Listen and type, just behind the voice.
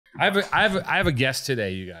I have a guest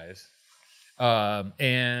today, you guys.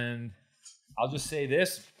 And I'll just say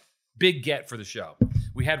this. Big get for the show.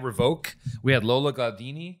 We had Revoke. We had Lola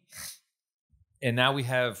Galdini. And now we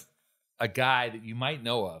have a guy that you might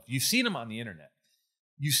know of. You've seen him on the internet.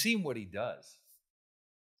 You've seen what he does.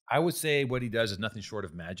 I would say what he does is nothing short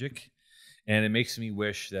of magic. And it makes me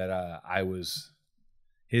wish that I was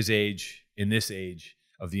his age, in this age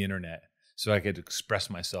of the internet, so I could express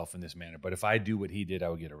myself in this manner. But if I do what he did, I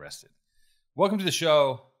would get arrested. Welcome to the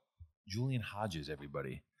show, Julian Hodges,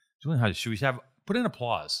 everybody. Julian Hodges, should we put in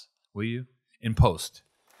applause, will you, in post?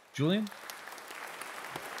 Julian?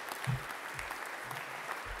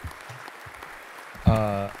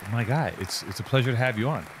 My guy, it's a pleasure to have you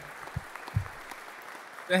on.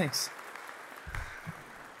 Thanks.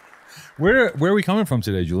 Where are we coming from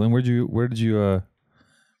today, Julian? Where did you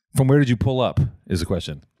pull up is the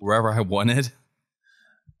question. Wherever I wanted.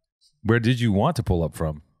 Where did you want to pull up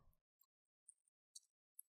from?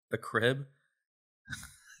 The crib.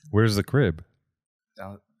 Where's the crib?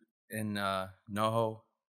 Down in NoHo.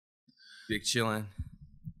 Big chillin'.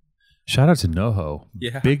 Shout out to NoHo.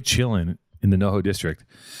 Yeah. Big chillin' in the NoHo district.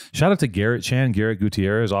 Shout out to Garrett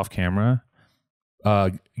Gutierrez off camera.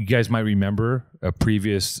 You guys might remember a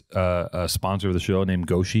previous sponsor of the show named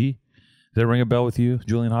Goshi. Does that ring a bell with you,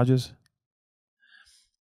 Julian Hodges?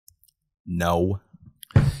 No.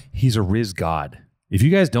 He's a Riz god. If you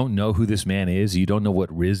guys don't know who this man is, you don't know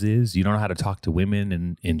what Riz is, you don't know how to talk to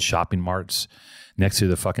women in shopping marts next to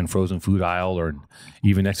the fucking frozen food aisle, or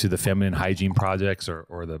even next to the feminine hygiene projects,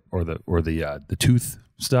 or the tooth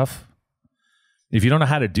stuff. If you don't know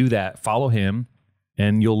how to do that, follow him,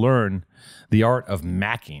 and you'll learn the art of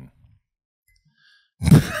macking.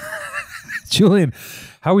 Julian,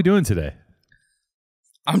 how are we doing today?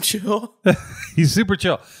 I'm chill. He's super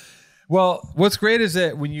chill. Well, what's great is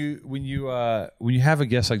that when you have a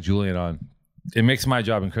guest like Julian on, it makes my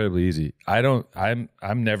job incredibly easy. I've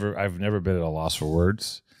never been at a loss for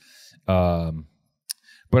words. But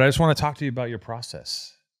I just want to talk to you about your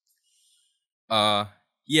process.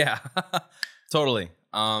 Yeah. Totally.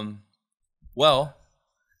 Well,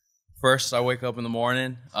 first I wake up in the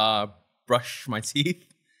morning, brush my teeth,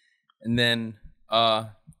 and then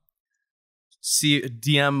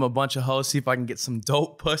DM a bunch of hoes, see if I can get some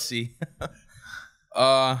dope pussy.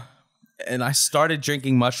 And I started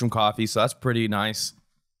drinking mushroom coffee, so that's pretty nice.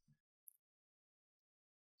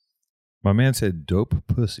 My man said dope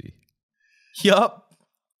pussy. Yup.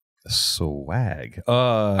 Swag.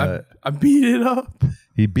 I beat it up.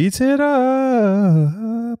 He beats it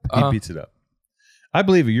up. He beats it up. I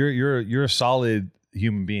believe you. You're a solid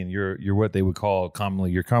human being. You're what they would call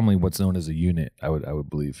commonly. You're commonly what's known as a unit. I would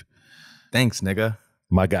believe. Thanks, nigga.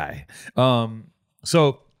 My guy.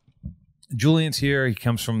 So Julian's here. He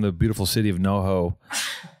comes from the beautiful city of NoHo,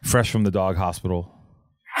 fresh from the dog hospital.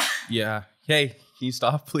 Yeah. Hey, can you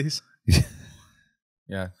stop, please?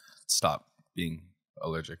 Yeah. Stop being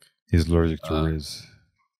allergic. He's allergic to Riz.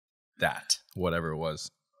 That, whatever it was.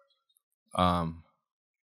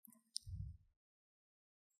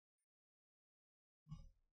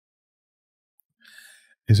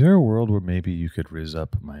 Is there a world where maybe you could Riz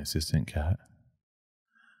up my assistant cat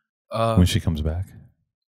when she comes back?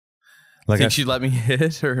 Like, think she'd let me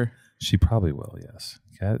hit her? She probably will. Yes,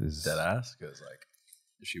 cat is dead ass. Because like,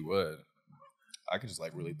 if she would, I could just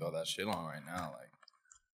like really throw that shit on right now. Like,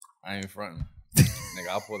 I ain't fronting. Nigga,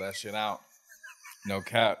 I'll pull that shit out. No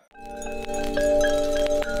cap.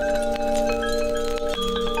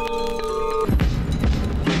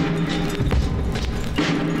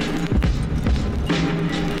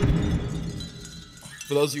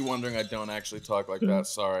 For those of you wondering, I don't actually talk like that.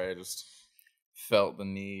 Sorry, I just felt the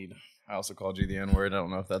need. I also called you the N-word. I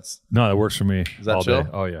don't know if that's... No, that works for me. Is that all chill? Day.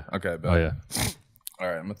 Oh, yeah. Okay, bet. Oh, yeah. All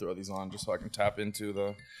right, I'm going to throw these on just so I can tap into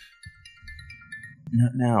the...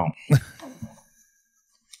 Not now.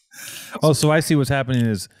 Oh, so I see what's happening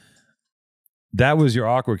is that was your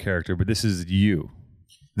awkward character, but this is you.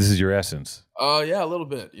 This is your essence. Yeah, a little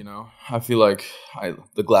bit, you know. I feel like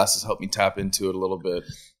the glasses help me tap into it a little bit,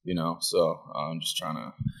 you know. So I'm just trying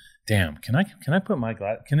to. Damn, can I put my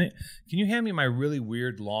glass? Can you hand me my really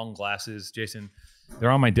weird long glasses, Jason?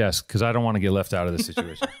 They're on my desk because I don't want to get left out of this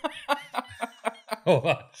situation. Hold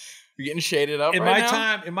on. You're getting shaded up. In right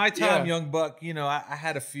my time, yeah. Young buck. You know, I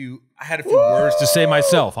had a few words to say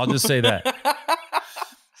myself. I'll just say that.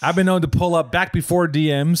 I've been known to pull up back before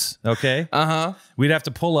DMs. Okay. We'd have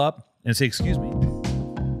to pull up and say, "Excuse me,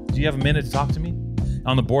 do you have a minute to talk to me?"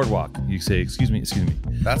 On the boardwalk, you say, "Excuse me."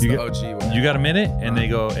 That's the OG one. You got a minute? And they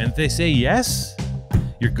go, and if they say yes,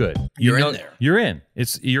 you're good. You're in there. You're in.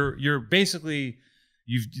 You're basically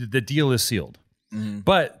the deal is sealed.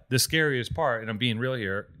 But the scariest part, and I'm being real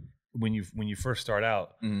here, when you first start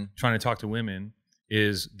out trying to talk to women,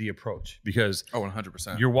 is the approach, because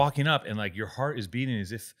 100%. you're walking up and like your heart is beating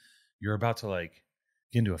as if you're about to like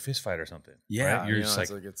get into a fist fight or something. Yeah, right? You're just like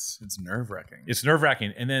it's nerve wracking. It's nerve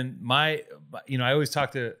wracking. And then I always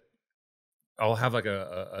I'll have like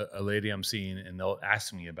a lady I'm seeing, and they'll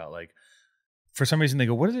ask me about like, for some reason they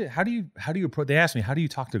go, what is it? How do you approach? They ask me, how do you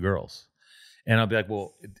talk to girls? And I'll be like,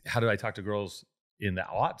 well, how do I talk to girls in the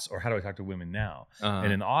aughts, or how do I talk to women now?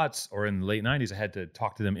 And in the aughts or in the late 90s, I had to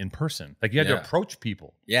talk to them in person. Like you had to approach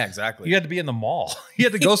people. Yeah, exactly. You had to be in the mall. You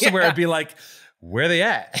had to go somewhere and be like, where are they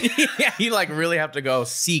at? Yeah, you like really have to go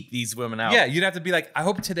seek these women out. Yeah, you'd have to be like, I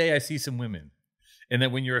hope today I see some women. And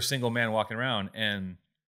then when you're a single man walking around, and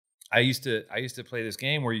I used to play this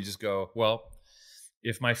game where you just go, well,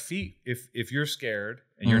 if you're scared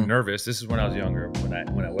and you're nervous, this is when I was younger.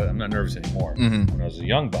 I'm not nervous anymore. When I was a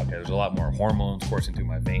young buck, there was a lot more hormones coursing through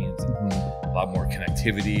my veins, and a lot more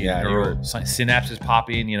connectivity. Yeah, synapses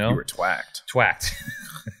popping. You were twacked.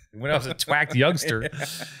 When I was a twacked youngster,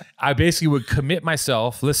 I basically would commit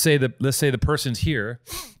myself. Let's say the person's here,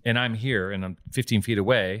 and I'm here, and I'm 15 feet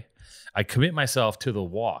away. I commit myself to the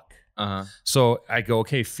walk. So I go,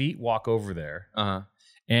 okay, feet, walk over there.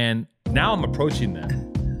 And now I'm approaching them,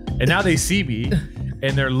 and now they see me,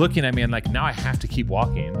 and they're looking at me, and like, now I have to keep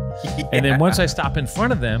walking. Yeah. And then once I stop in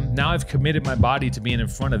front of them, now I've committed my body to being in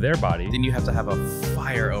front of their body. Then you have to have a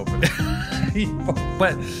fire opener.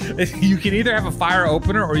 But you can either have a fire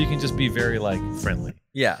opener, or you can just be very like friendly.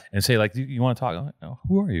 Yeah. And say like, you want to talk? Like, oh,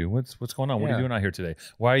 who are you? What's going on? What are you doing out here today?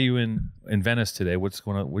 Why are you in Venice today? What's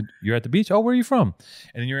going on? You're at the beach? Oh, where are you from?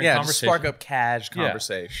 And then you're in conversation. Spark up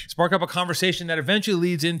conversation. Yeah. Spark up a conversation that eventually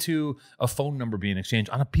leads into a phone number being exchanged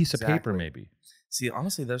on a piece of paper, maybe. See,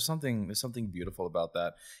 honestly, there's something beautiful about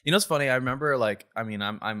that. You know, it's funny. I remember, like, I mean,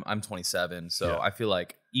 I'm 27, so I feel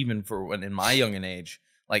like even for when in my young age,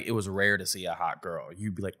 like it was rare to see a hot girl.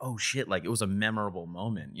 You'd be like, oh shit, like it was a memorable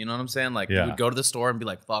moment. You know what I'm saying? Like you would go to the store and be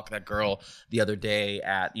like, fuck, that girl the other day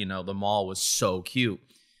at the mall was so cute.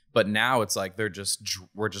 But now it's like we're just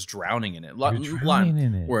drowning in it.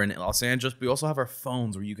 We're in Los Angeles, but we also have our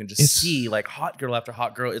phones where you can just see like hot girl after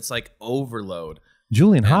hot girl. It's like overload.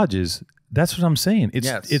 Julian Hodges, that's what I'm saying.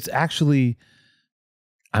 It's actually,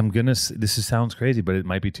 this sounds crazy, but it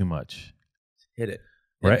might be too much. Hit it.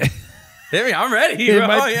 Right? I'm ready.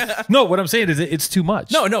 No, what I'm saying is it's too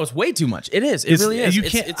much. No, it's way too much. It is. It really is. You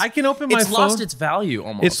can't. I can open my phone. It's lost its value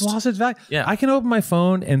almost. It's lost its value. Yeah. I can open my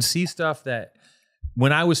phone and see stuff that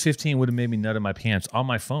when I was 15 would have made me nut in my pants on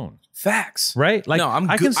my phone. Facts. Right? Like, no,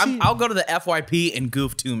 I'll go to the FYP and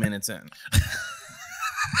goof 2 minutes in.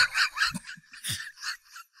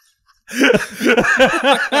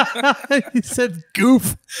 He said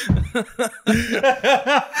goof.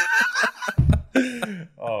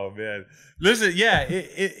 Oh man, listen, yeah,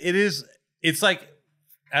 it is. It's like,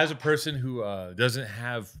 as a person who doesn't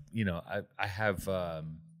have, I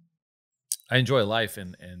enjoy life,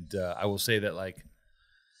 and I will say that like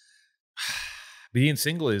being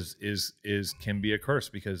single is can be a curse,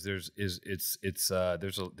 because there's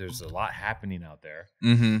a lot happening out there,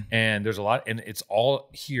 and there's a lot, and it's all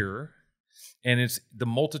here, and it's the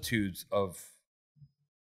multitudes of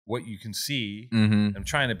what you can see. I'm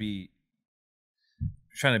trying to be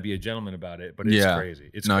a gentleman about it, but it's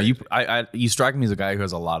crazy. It's crazy. You strike me as a guy who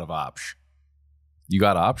has a lot of opsh. You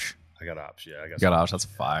got opsh? I got opsh. Yeah, I got. You got opsh. That's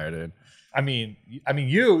fire, dude. I mean,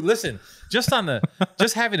 you listen. Just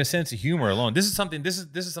having a sense of humor alone. This is something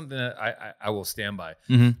that I will stand by.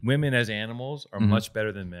 Women as animals are much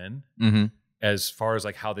better than men as far as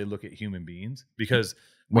like how they look at human beings, because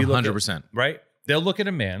 100%. Right? They'll look at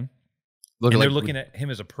a man. They're looking at him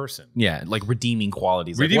as a person. Yeah, like redeeming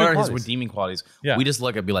qualities. What are his redeeming qualities? Yeah. We just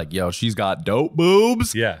look at be like, yo, she's got dope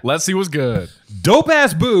boobs. Yeah. Let's see what's good. Dope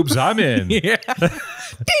ass boobs. I'm in. Yeah.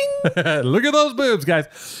 Ding. Look at those boobs,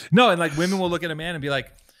 guys. No, and like women will look at a man and be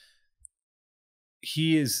like,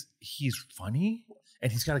 he's funny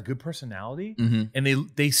and he's got a good personality. And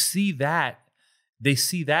they see that. They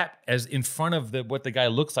see that as in front of what the guy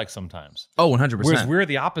looks like sometimes. Oh, 100%. Whereas we're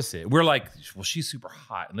the opposite. We're like, well, she's super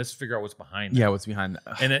hot, and let's figure out what's behind that. Yeah, what's behind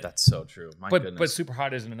that. And that's so true. My goodness. But super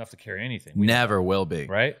hot isn't enough to carry anything. Never will be.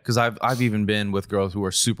 Right? Because I've even been with girls who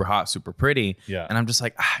are super hot, super pretty. Yeah. And I'm just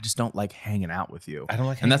like, I just don't like hanging out with you. I don't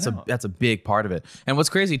like hanging out. And that's a big part of it. And what's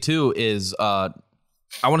crazy too is I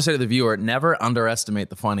want to say to the viewer, never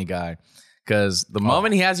underestimate the funny guy. Because the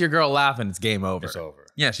moment he has your girl laughing, it's game over. It's over.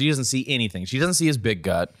 Yeah, she doesn't see anything. She doesn't see his big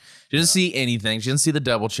gut. She doesn't see anything. She doesn't see the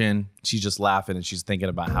double chin. She's just laughing, and she's thinking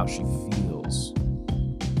about how she feels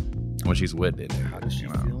when she's with it. How does she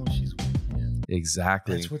feel when she's with it?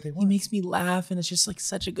 Exactly. That's what they He want. makes me laugh, and it's just like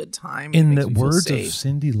such a good time. In It the makes me feel words of safe.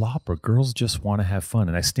 Cyndi Lauper, girls just want to have fun,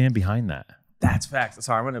 and I stand behind that. That's facts.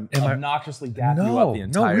 Sorry, I'm going to obnoxiously dap you up the No,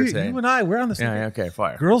 entire you thing. and I, we're on the same. Yeah, okay,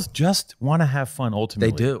 fire. Girls just want to have fun.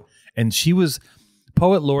 Ultimately, They do. And she was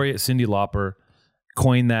poet laureate Cyndi Lauper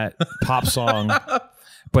coined that pop song,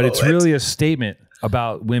 but it's really a statement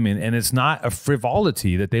about women, and it's not a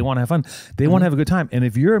frivolity that they want to have fun. They want to have a good time, and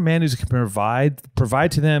if you're a man who can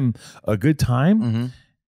provide to them a good time,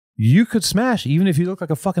 you could smash even if you look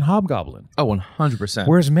like a fucking hobgoblin. Oh, 100%.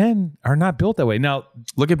 Whereas men are not built that way. Now,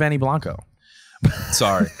 Look at Benny Blanco.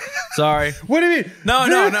 Sorry. what do you mean? No.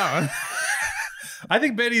 I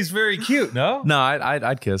think Benny's very cute. No, No,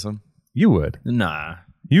 I'd kiss him. you would. Nah.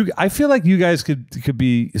 I feel like you guys could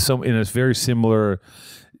be in a very similar.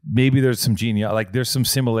 Maybe there's some there's some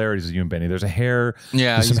similarities with you and Benny. There's a hair.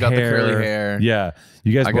 Yeah, there's he's some got the curly hair. Yeah,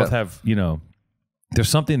 you guys both have. There's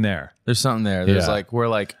something there. There's something there. There's we're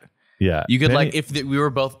like, Yeah, you could Benny, if we were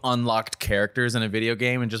both unlocked characters in a video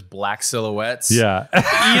game and just black silhouettes. Yeah,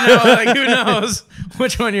 Who knows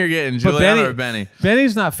which one you're getting, Juliano or Benny?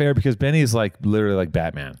 Benny's not fair because Benny's like literally like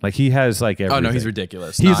Batman. Like he has like everything. Oh no, he's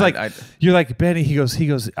ridiculous. He's you're like Benny. He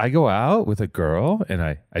goes. I go out with a girl and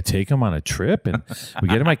I take him on a trip and we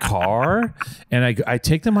get in my car and I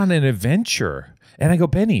take them on an adventure and I go,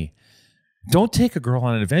 Benny, don't take a girl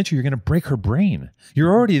on an adventure. You're going to break her brain.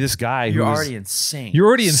 You're already this guy. You're already insane. You're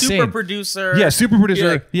already insane. Super producer. Yeah, super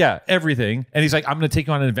producer. Like, yeah, everything. And he's like, I'm going to take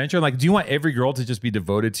you on an adventure. I'm like, do you want every girl to just be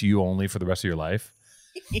devoted to you only for the rest of your life?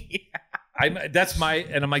 Yeah. I'm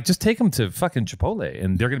like, just take them to fucking Chipotle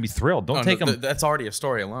and they're going to be thrilled. Don't take them. That's already a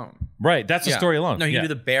story alone. Right. That's a story alone. No, you do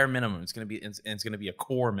the bare minimum. It's going to be a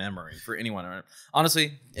core memory for anyone.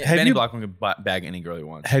 Honestly, Benny Blanco can bag any girl he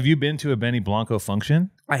wants. Have you been to a Benny Blanco function?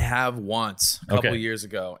 I have once a couple of years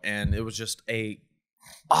ago, and it was just a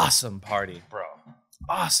awesome party, bro.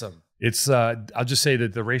 Awesome. It's I'll just say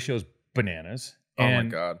that the ratio is bananas. Oh my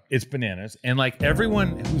God. It's bananas. And like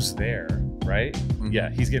everyone who's there, right? Mm-hmm. Yeah,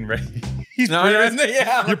 he's getting ready.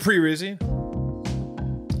 You're pre-rizzing?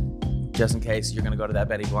 Just in case you're going to go to that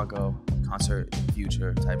Benny Blanco concert in the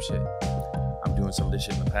future type shit. I'm doing some of this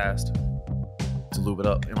shit in the past to lube it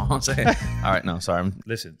up. You know what I'm saying? All right, no, sorry.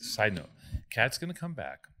 Listen, side note. Kat's going to come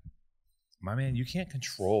back. My man, you can't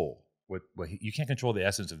control you can't control the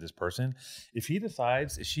essence of this person. If he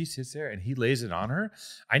decides, if she sits there and he lays it on her,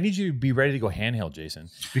 I need you to be ready to go handheld, Jason,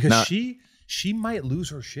 because she might lose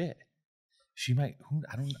her shit. She might.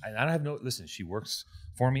 I don't have no. Listen, she works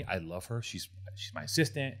for me. I love her. She's my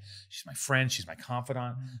assistant. She's my friend. She's my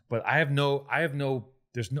confidant. But I don't know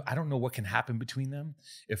what can happen between them.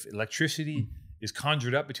 If electricity is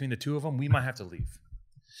conjured up between the two of them, we might have to leave.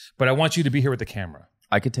 But I want you to be here with the camera.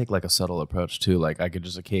 I could take like a subtle approach too. Like I could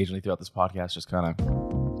just occasionally throughout this podcast just kind of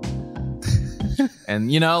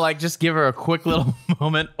and like just give her a quick little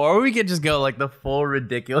moment, or we could just go like the full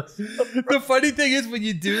ridiculous. The funny thing is when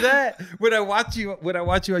you do that, when I watch you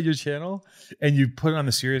on your channel and you put it on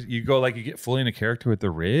the serious, you go like you get fully in a character with the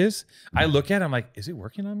Riz. I look at it, I'm like, is it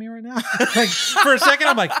working on me right now? Like for a second,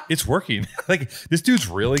 I'm like, it's working. Like this dude's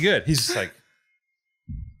really good. He's just like,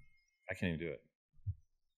 I can't even do it.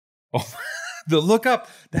 Oh. The look up,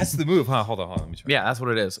 that's the move, huh? Hold on. Let me try. Yeah, that's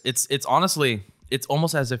what it is. It's honestly, it's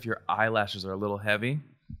almost as if your eyelashes are a little heavy.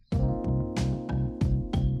 Oh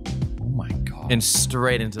my God. And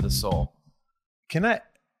straight into the soul.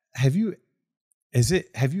 Have you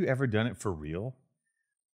ever done it for real?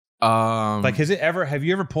 Like have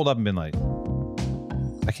you ever pulled up and been like,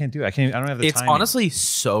 I can't do it. I don't have the time. It's honestly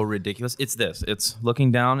so ridiculous. It's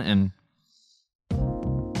looking down and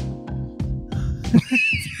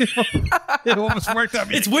it almost worked on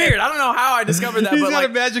me. It's weird. I don't know how I discovered that. He's but got like,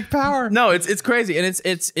 a magic power. No, it's crazy, and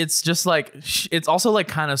it's just like it's also like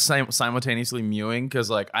kind of simultaneously mewing because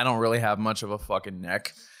like I don't really have much of a fucking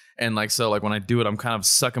neck, and like so like when I do it, I'm kind of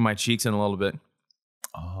sucking my cheeks in a little bit.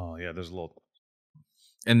 Oh yeah, there's a little.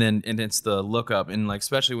 And then it's the look up, and like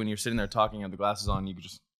especially when you're sitting there talking and the glasses on, you can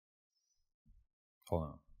just hold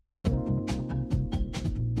on.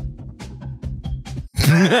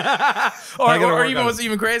 or even what's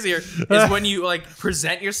even crazier is when you like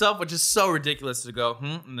present yourself, which is so ridiculous to go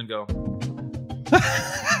and then go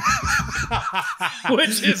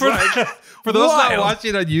which is for those not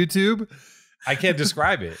watching on YouTube, I can't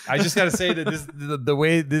describe it. I just got to say that the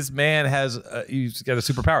way this man has he's got a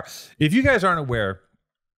superpower. If you guys aren't aware,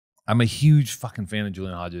 I'm a huge fucking fan of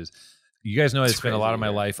Juliano Hodges. You guys know I spent a lot of my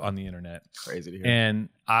life on the internet. Crazy to hear. And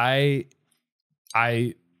I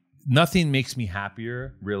nothing makes me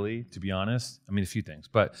happier, really, to be honest. I mean, a few things,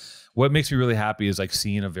 but what makes me really happy is like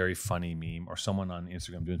seeing a very funny meme or someone on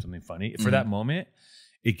Instagram doing something funny. For that moment,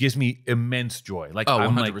 it gives me immense joy. Like, oh,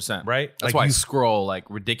 I'm 100%. like, right? That's like why I scroll like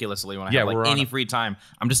ridiculously when I have like any free time.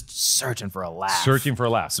 I'm just searching for a laugh. Searching for a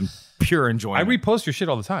laugh. Some pure enjoyment. I repost your shit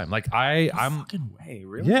all the time. Like I'm fucking way,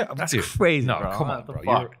 really? Yeah, that's dude, crazy. No, bro. come on,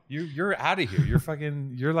 bro. You're out of here. You're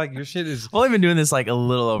fucking. You're like your shit is. I've only been doing this like a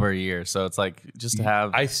little over a year, so it's like just to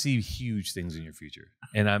have. I see huge things in your future,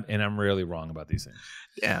 and I'm rarely wrong about these things.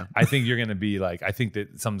 Yeah, I think you're gonna be like. I think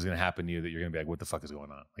that something's gonna happen to you that you're gonna be like, what the fuck is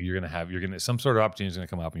going on? Like you're gonna some sort of opportunity is gonna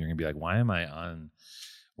come up, and you're gonna be like, why am I on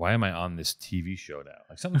this TV show now?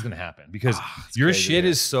 Like something's gonna happen because your shit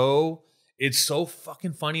is so. It's so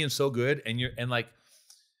fucking funny and so good, and like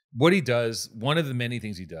what he does. One of the many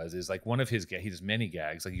things he does is like one of his he does many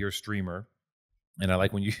gags. Like you're a streamer, and I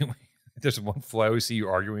like when you. There's one fool I always see you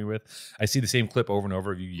arguing with. I see the same clip over and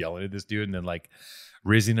over of you yelling at this dude, and then like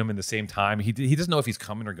rizzing him in the same time. He doesn't know if he's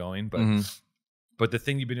coming or going, but the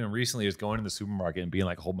thing you've been doing recently is going to the supermarket and being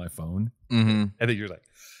like, hold my phone, and then you're like,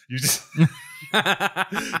 you just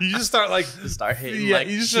start like hitting yeah, like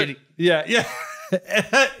you just shitty. yeah.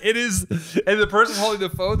 It is, and the person's holding the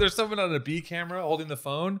phone. There's someone on a B camera holding the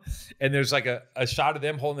phone, and there's like a shot of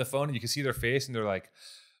them holding the phone, and you can see their face, and they're like,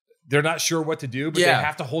 they're not sure what to do, but they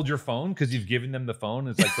have to hold your phone because you've given them the phone.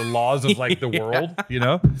 It's like the laws of like the world, you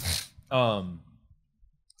know. Oh,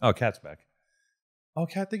 Kat's back. Oh,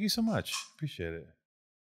 Kat, thank you so much. Appreciate it.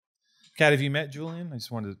 Kat, have you met Julian? I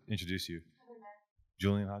just wanted to introduce you.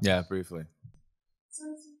 Julian Hodges? Yeah, briefly.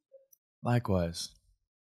 Likewise.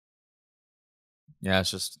 Yeah,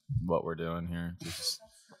 it's just what we're doing here. It's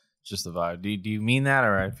just the vibe. Do you mean that,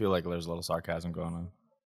 or I feel like there's a little sarcasm going on?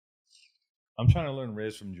 I'm trying to learn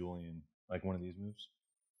Riz from Julian, like one of these moves.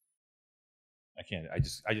 I can't. I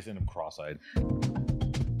just end up cross-eyed.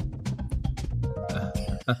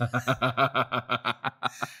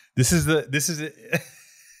 This is it.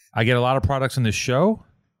 I get a lot of products in this show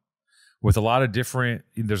with a lot of different.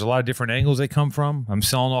 There's a lot of different angles they come from. I'm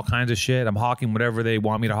selling all kinds of shit. I'm hawking whatever they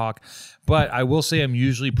want me to hawk. But I will say I'm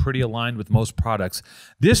usually pretty aligned with most products.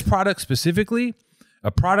 This product specifically,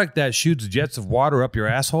 a product that shoots jets of water up your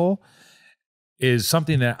asshole, is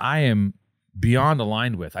something that I am beyond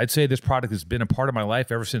aligned with. I'd say this product has been a part of my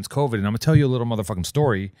life ever since COVID. And I'm going to tell you a little motherfucking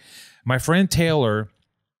story. My friend Taylor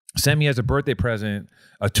sent me as a birthday present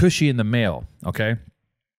a Tushy in the mail, okay?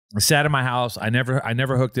 I sat in my house. I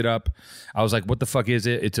never hooked it up. I was like, what the fuck is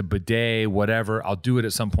it? It's a bidet, whatever. I'll do it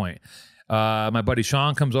at some point. My buddy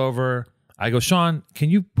Sean comes over. I go, Sean, can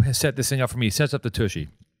you set this thing up for me? He sets up the Tushy.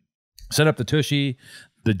 Set up the Tushy.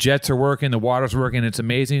 The jets are working. The water's working. It's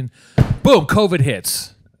amazing. Boom, COVID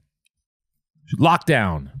hits.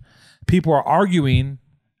 Lockdown. People are arguing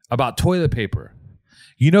about toilet paper.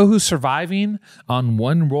 You know who's surviving on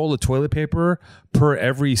one roll of toilet paper per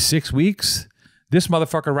every 6 weeks? This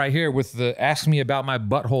motherfucker right here with the Ask Me About My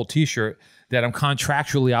Butthole t-shirt that I'm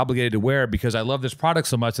contractually obligated to wear because I love this product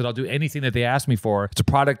so much that I'll do anything that they ask me for. It's a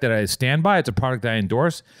product that I stand by. It's a product that I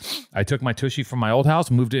endorse. I took my Tushy from my old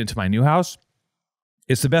house, moved it into my new house.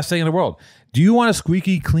 It's the best thing in the world. Do you want a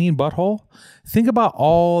squeaky clean butthole? Think about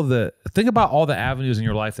all the avenues in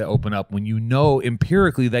your life that open up when you know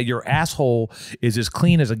empirically that your asshole is as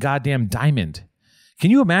clean as a goddamn diamond.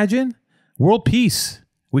 Can you imagine? World peace.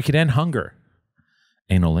 We could end hunger.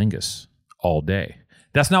 Analingus all day.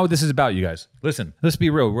 That's not what this is about, you guys. Listen, let's be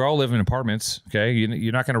real. We're all living in apartments, okay?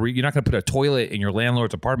 You're not gonna put a toilet in your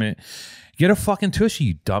landlord's apartment. Get a fucking Tushy,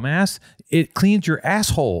 you dumbass. It cleans your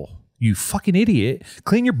asshole. You fucking idiot.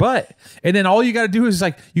 Clean your butt. And then all you got to do is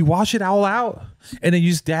like, you wash it all out. And then you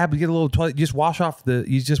just you get a little toilet, you just wash off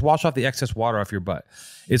the excess water off your butt.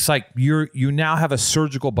 It's like you now have a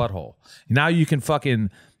surgical butthole. Now you can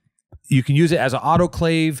use it as an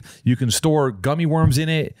autoclave. You can store gummy worms in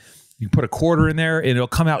it. You can put a quarter in there and it'll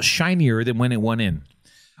come out shinier than when it went in.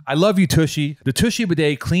 I love you, Tushy. The Tushy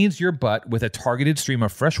bidet cleans your butt with a targeted stream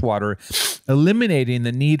of fresh water, eliminating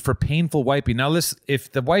the need for painful wiping. Now, listen,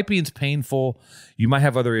 if the wiping's painful, you might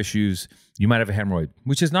have other issues. You might have a hemorrhoid,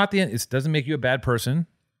 which is not the end. It doesn't make you a bad person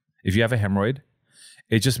if you have a hemorrhoid.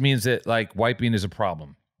 It just means that like wiping is a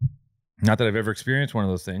problem. Not that I've ever experienced one of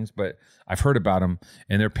those things, but I've heard about them,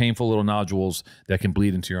 and they're painful little nodules that can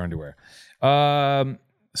bleed into your underwear.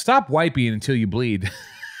 Stop wiping until you bleed.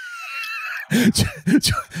 Join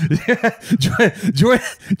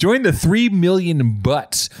the 3 million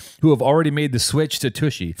butts who have already made the switch to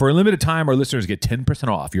Tushy. For a limited time, our listeners get 10%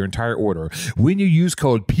 off your entire order when you use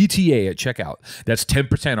code PTA at checkout. That's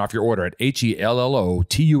 10% off your order at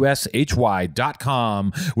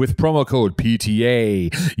HELLOTUSHY.com with promo code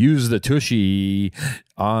PTA. Use the Tushy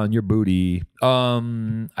on your booty.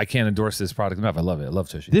 I can't endorse this product enough. I love it. I love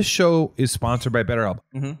Tushy. This show is sponsored by BetterHelp.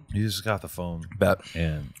 You just got the phone. Bet.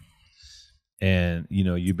 and you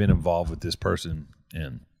know you've been involved with this person,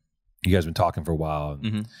 and you guys been talking for a while,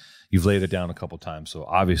 and you've laid it down a couple times. So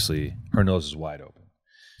obviously, her nose is wide open.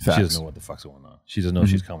 Facts. She doesn't know what the fuck's going on. She doesn't know if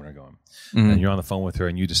she's coming or going. And you're on the phone with her,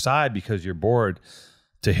 and you decide because you're bored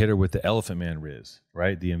to hit her with the Elephant Man Riz,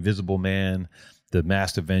 right? The Invisible Man, the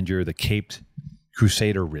Masked Avenger, the Caped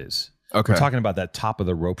Crusader Riz. Okay. We're talking about that top of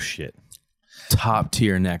the rope shit. Top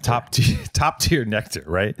tier nectar. Top tier nectar,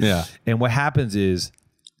 right? Yeah. And what happens is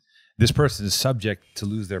this person is subject to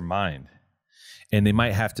lose their mind. And they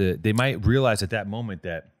might realize at that moment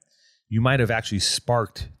that you might have actually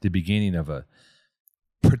sparked the beginning of a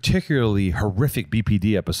particularly horrific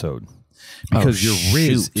BPD episode because your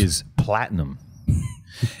Riz is platinum.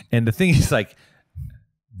 And the thing is, like,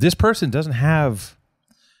 this person doesn't have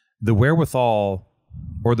the wherewithal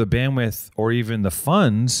or the bandwidth or even the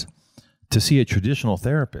funds to see a traditional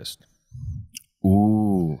therapist.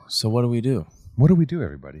 Ooh. So what do we do? What do we do,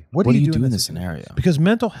 everybody? What do you do in this scenario? Because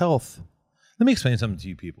mental health, let me explain something to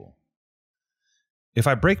you people. If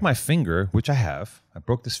I break my finger, which I have, I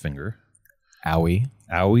broke this finger. Owie,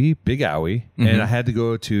 big owie, and I had to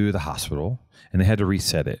go to the hospital, and they had to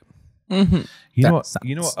reset it. You know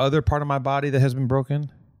what other part of my body that has been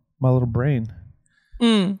broken? My little brain.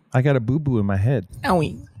 I got a boo-boo in my head.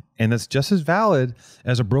 Owie. And that's just as valid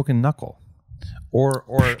as a broken knuckle or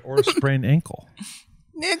a sprained ankle.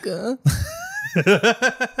 Nigga.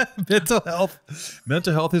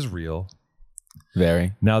 Mental health is real.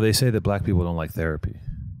 Very. Now, they say that black people don't like therapy,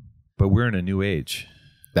 but we're in a new age.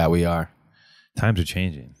 That we are. Times are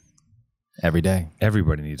changing. Every day.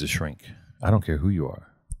 Everybody needs a shrink. I don't care who you are.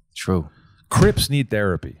 True. Crips need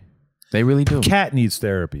therapy. They really do. Cat needs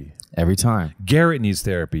therapy. Every time. Garrett needs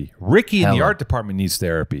therapy. Ricky in the art department needs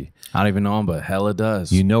therapy. I don't even know him, but hella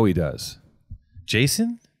does. You know he does.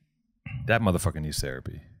 Jason? That motherfucker needs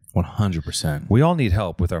therapy. 100%. We all need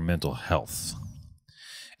help with our mental health.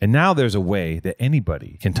 And now there's a way that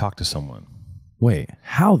anybody can talk to someone. Wait,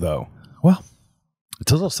 how though? Well,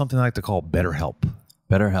 it's a little something I like to call BetterHelp.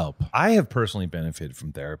 BetterHelp. I have personally benefited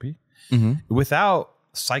from therapy. Without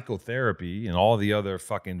psychotherapy and all the other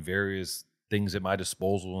fucking various things at my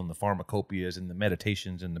disposal and the pharmacopoeias and the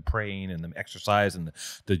meditations and the praying and the exercise and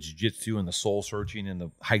the jiu-jitsu and the soul searching and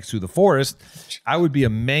the hikes through the forest, I would be a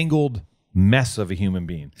mangled mess of a human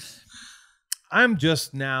being. I'm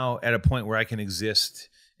just now at a point where I can exist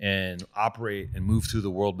and operate and move through the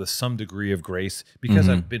world with some degree of grace because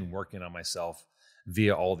I've been working on myself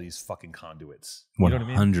via all these fucking conduits. You know what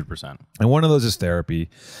I mean? 100%. And one of those is therapy.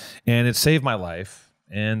 And it saved my life.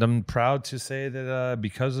 And I'm proud to say that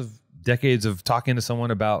because of decades of talking to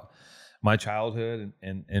someone about my childhood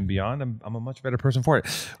and beyond, I'm a much better person for it.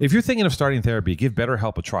 If you're thinking of starting therapy, give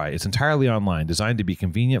BetterHelp a try. It's entirely online, designed to be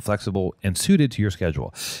convenient, flexible, and suited to your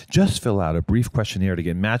schedule. Just fill out a brief questionnaire to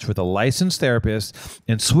get matched with a licensed therapist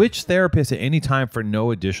and switch therapists at any time for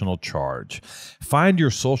no additional charge. Find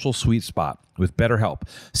your social sweet spot with BetterHelp.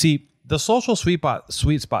 See, the social sweet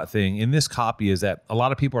spot thing in this copy is that a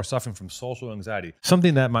lot of people are suffering from social anxiety.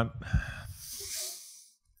 Something that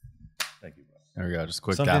There we go. Just a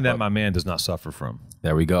quick something that my man does not suffer from.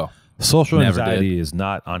 There we go. Social anxiety is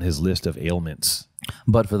not on his list of ailments.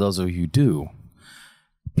 But for those of you who do,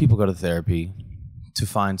 people go to therapy to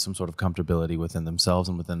find some sort of comfortability within themselves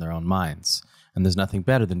and within their own minds. And there's nothing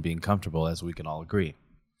better than being comfortable, as we can all agree.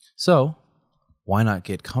 So why not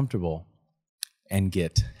get comfortable and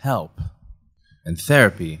get help and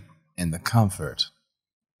therapy in the comfort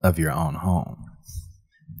of your own home?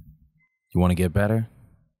 You want to get better?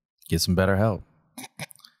 Get some BetterHelp.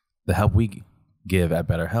 The help we give at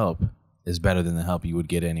BetterHelp is better than the help you would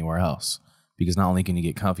get anywhere else. Because not only can you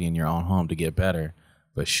get comfy in your own home to get better,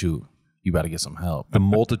 but shoot, you got to get some help. The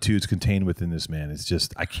multitudes contained within this man is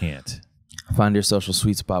just, I can't. Find your social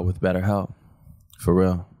sweet spot with BetterHelp. For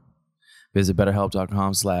real. Visit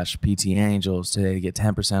BetterHelp.com/PTAngels today to get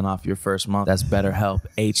 10% off your first month. That's BetterHelp,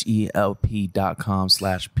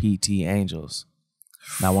 HELP.com/PTAngels.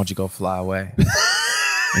 Now, won't you go fly away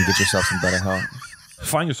and get yourself some BetterHelp?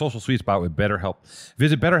 Find your social sweet spot with BetterHelp.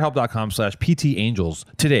 Visit BetterHelp.com/PTAngels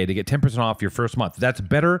today to get 10% off your first month. That's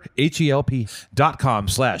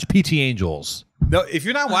BetterHelp.com/PTAngels. No, if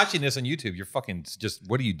you're not watching this on YouTube, you're fucking just,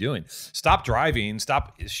 what are you doing? Stop driving,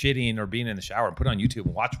 stop shitting or being in the shower and put it on YouTube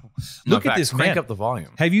and watch. Look at this man. Crank up the volume.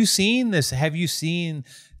 Have you seen this? Have you seen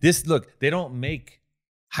this? Look, they don't make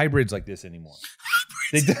hybrids like this anymore.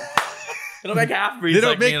 They don't make half breeds. They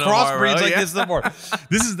don't make crossbreeds like this anymore.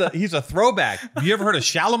 He's a throwback. You ever heard of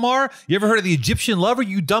Shalimar? You ever heard of the Egyptian lover?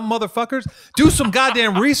 You dumb motherfuckers. Do some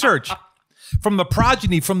goddamn research from the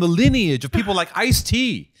progeny, from the lineage of people like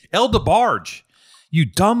Ice-T, El DeBarge. You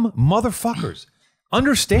dumb motherfuckers.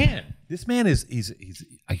 Understand. This man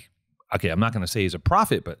okay, I'm not going to say he's a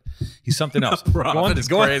prophet, but he's something else. Prophet is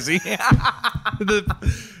crazy.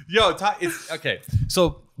 It's okay.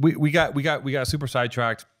 So we got super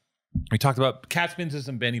sidetracked. We talked about Cat spins and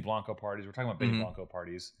some Benny Blanco parties. We're talking about Benny Blanco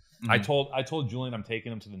parties. I told Julian I'm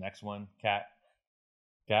taking him to the next one. Cat.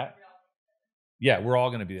 Yeah, we're all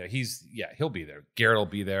gonna be there. He'll be there. Garrett will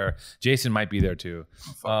be there. Jason might be there too.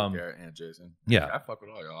 Fuck with Garrett and Jason. Yeah, I fuck with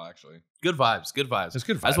all y'all actually. Good vibes. Good vibes. It's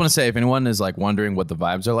good vibes. I just want to say, if anyone is like wondering what the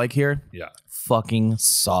vibes are like here, yeah, fucking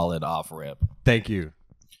solid off rip. Thank you.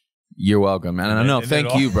 You're welcome, man. And I know.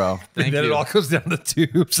 Thank you, bro. Thank then you. It all goes down to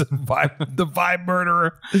tubes and the vibe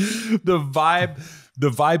murderer, the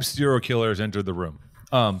vibe serial killer has entered the room.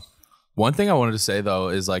 One thing I wanted to say though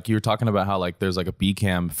is like you were talking about how like there's like a B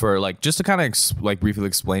cam for like just to kind of like briefly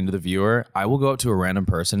explain to the viewer. I will go up to a random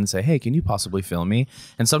person and say, "Hey, can you possibly film me?"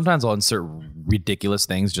 And sometimes I'll insert ridiculous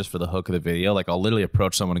things just for the hook of the video. Like I'll literally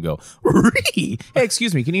approach someone and go, "Hey,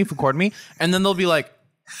 excuse me, can you record me?" And then they'll be like,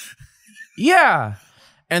 "Yeah."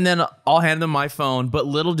 And then I'll hand them my phone, but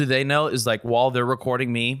little do they know is like while they're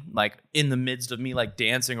recording me, like in the midst of me like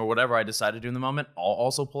dancing or whatever I decide to do in the moment, I'll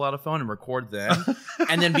also pull out a phone and record them.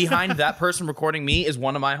 And then behind that person recording me is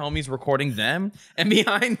one of my homies recording them. And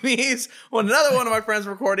behind me is another one of my friends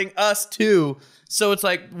recording us too. So it's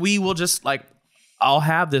like we will just like, I'll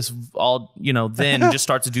have this all, then just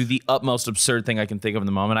start to do the utmost absurd thing I can think of in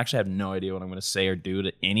the moment. I actually have no idea what I'm going to say or do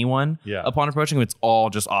to anyone upon approaching them. It's all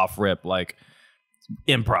just off rip. Like,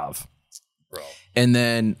 improv, bro. And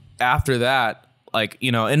then after that, like,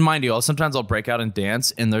 and mind you, sometimes I'll break out and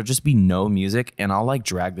dance and there'll just be no music and I'll like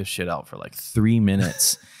drag this shit out for like 3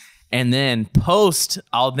 minutes. And then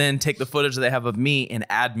I'll then take the footage that they have of me and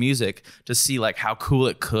add music to see like how cool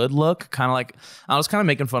it could look. Kind of like, I was kind of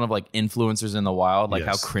making fun of like influencers in the wild, like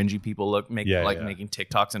how cringy people look, making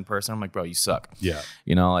TikToks in person. I'm like, bro, you suck. Yeah.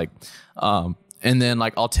 And then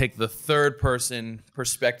like I'll take the third person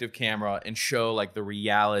perspective camera and show like the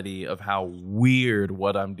reality of how weird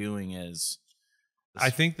what I'm doing is. I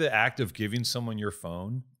think the act of giving someone your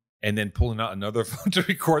phone and then pulling out another phone to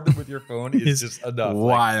record them with your phone is just enough.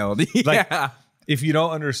 Wild. Like if you don't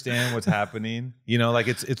understand what's happening, like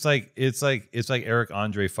it's like Eric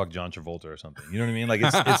Andre fuck John Travolta or something. You know what I mean? Like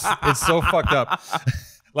it's so fucked up.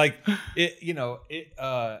 Like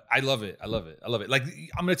I love it. I love it. Like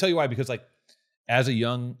I'm gonna tell you why, because like as a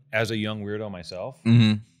young weirdo myself,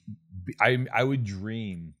 I would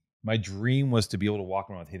dream. My dream was to be able to walk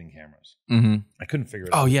around with hidden cameras. I couldn't figure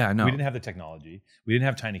it out. Oh yeah, no. We didn't have the technology. We didn't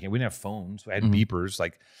have tiny cameras. We didn't have phones. We had beepers.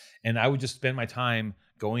 And I would just spend my time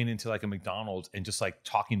going into like a McDonald's and just like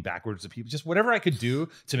talking backwards to people, just whatever I could do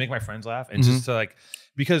to make my friends laugh, and just to like,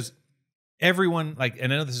 because everyone, like,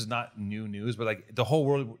 and I know this is not new news, but like the whole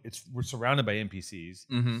world, we're surrounded by NPCs,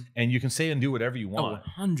 and you can say and do whatever you want.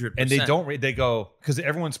 100%. And they go, because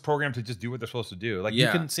everyone's programmed to just do what they're supposed to do. Like you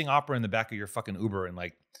can sing opera in the back of your fucking Uber and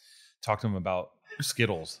like talk to them about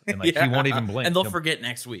Skittles, and like he won't even blink. And they'll forget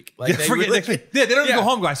next week. Like they forget next week. Yeah, they don't even go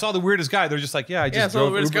home. Go, I saw the weirdest guy. They're just like, I just saw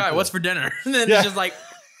the weirdest guy. What's for dinner? And then it's just like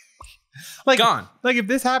gone. Like if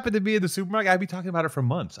this happened to me in the supermarket, I'd be talking about it for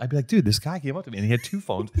months. I'd be like, dude, this guy came up to me and he had 2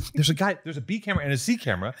 phones. There's a B camera and a C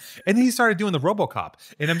camera, and then he started doing the RoboCop,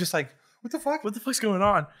 and I'm just like, what the fuck? What the fuck's going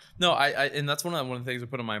on? No, I and that's one of the things I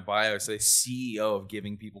put in my bio. I say CEO of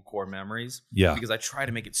giving people core memories. Yeah, because I try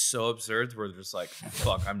to make it so absurd where they're just like,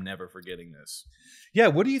 fuck, I'm never forgetting this. Yeah,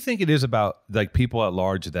 what do you think it is about like people at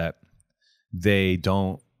large that they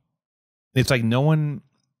don't? It's like no one,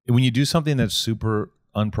 when you do something that's super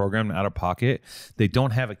unprogrammed and out of pocket, they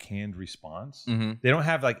don't have a canned response. They don't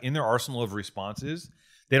have like in their arsenal of responses.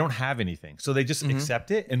 They don't have anything. So they just accept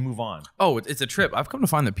it and move on. Oh, it's a trip. I've come to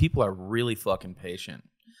find that people are really fucking patient.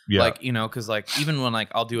 Yeah. Like, because like even when like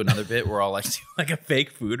I'll do another bit where I'll like do like a fake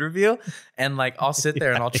food review, and like I'll sit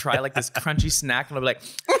there and I'll try like this crunchy snack and I'll be like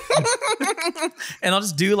and I'll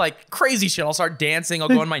just do like crazy shit. I'll start dancing. I'll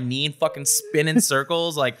go on my knee and fucking spin in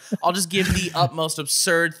circles. Like I'll just give the utmost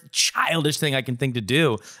absurd, childish thing I can think to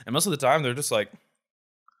do. And most of the time they're just like,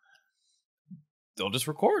 they'll just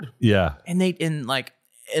record. Yeah. And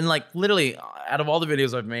like literally out of all the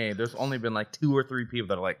videos I've made, there's only been like 2 or 3 people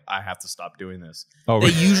that are like, I have to stop doing this. Oh,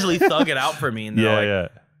 they usually thug it out for me, and they're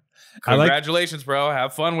like, congratulations, bro.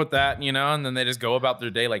 Have fun with that, and then they just go about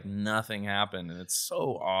their day like nothing happened, and it's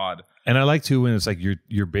so odd. And I like too when it's like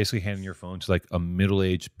you're basically handing your phone to like a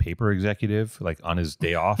middle-aged paper executive, like on his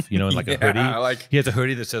day off, in like a hoodie. Like he has a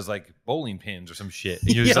hoodie that says like bowling pins or some shit.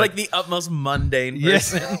 And you're just like the utmost mundane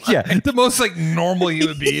person. Yeah, the most like normal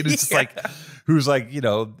human being. It's just like who's like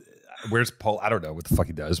where's Paul? I don't know what the fuck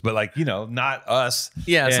he does, but like, you know, not us.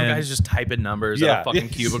 Yeah, some And- guy's just typing numbers in a fucking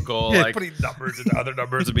cubicle. Yeah, like, putting numbers into other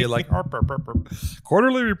numbers and being like,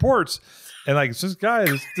 quarterly reports. And like, it's this guy,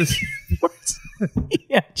 this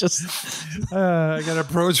yeah, just I got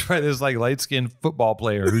approached by this like light skinned football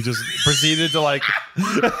player who just proceeded to like.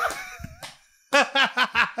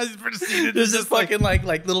 there's this fucking like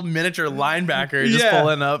little miniature linebacker just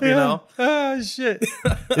pulling up, you know. Oh shit!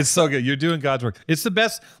 It's so good. You're doing God's work. It's the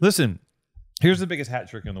best. Listen, here's the biggest hat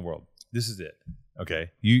trick in the world. This is it. Okay,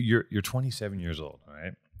 you're 27 years old. All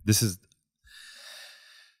right. This is.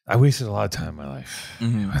 I wasted a lot of time in my life.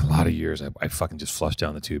 A lot of years. I fucking just flushed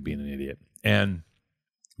down the tube being an idiot. And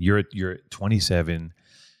you're 27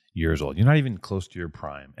 years old. You're not even close to your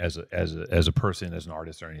prime as a person, as an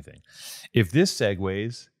artist or anything. If this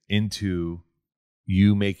segues into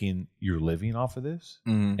you making your living off of this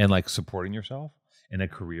and like supporting yourself in a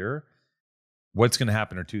career, what's going to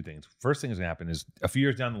happen are two things. First thing that's going to happen is a few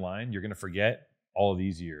years down the line, you're going to forget all of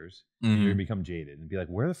these years. And you're going to become jaded and be like,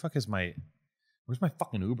 where the fuck is where's my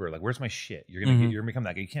fucking Uber? Like, where's my shit? You're going to become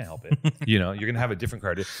that guy. You can't help it. You know, you're going to have a different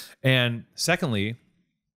card. And secondly,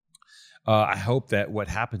 I hope that what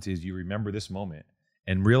happens is you remember this moment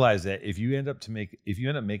and realize that if you end up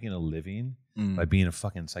making a living by being a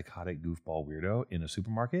fucking psychotic goofball weirdo in a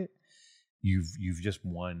supermarket, you've just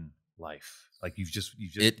won life. Like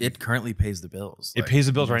it currently pays the bills. It pays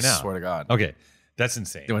the bills right now. Swear to God. Okay. That's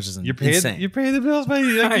insane. Which is You're paying the bills, by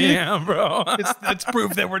I am, bro. It's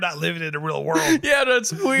proof that we're not living in a real world. Yeah,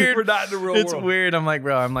 that's weird. We're not in the real world. It's weird. I'm like,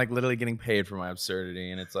 bro, I'm like literally getting paid for my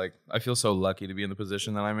absurdity. And it's like, I feel so lucky to be in the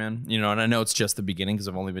position that I'm in, you know, and I know it's just the beginning because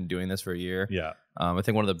I've only been doing this for a year. Yeah. I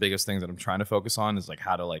think one of the biggest things that I'm trying to focus on is like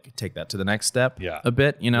how to like take that to the next step a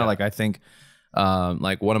bit, you know, like I think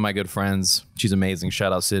like one of my good friends, she's amazing.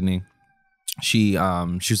 Shout out Sydney. She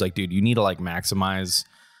was like, dude, you need to like maximize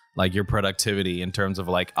like your productivity in terms of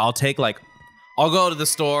like, I'll go to the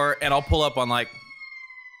store and I'll pull up on like,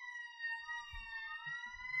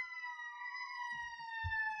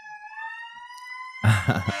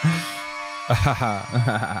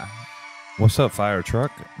 What's up, fire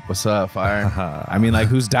truck? what's up, fire? I mean, like,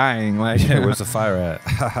 who's dying? Like, Yeah, where's the fire at?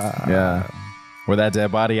 yeah, where that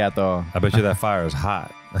dead body at though? I bet you that fire is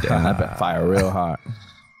hot. Damn, I bet fire real hot.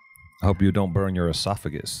 I hope you don't burn your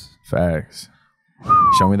esophagus. Facts.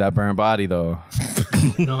 Show me that burnt body though.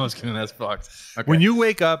 No, I was kidding. That's fucked. Okay. When you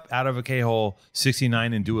wake up out of a K-hole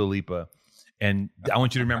 69 and Dua Lipa, and I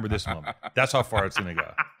want you to remember this moment. That's how far it's gonna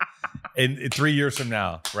go. And 3 years from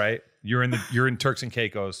now, right? You're in Turks and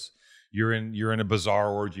Caicos. You're in a bizarre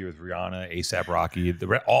orgy with Rihanna, ASAP Rocky,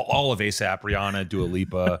 all of ASAP, Rihanna, Dua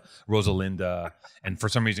Lipa, Rosalinda, and for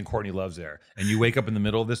some reason Courtney Love's there. And you wake up in the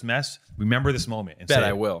middle of this mess. Remember this moment and Bet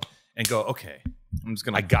I will. And go, okay, I'm just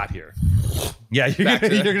gonna. I got here. Yeah, you're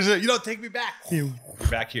gonna say, you don't take me back. You're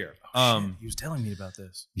back here. He was telling me about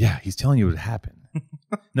this. Yeah, he's telling you what happened.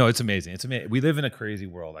 No, it's amazing. It's amazing. We live in a crazy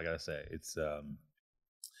world. I gotta say, it's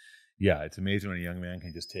amazing when a young man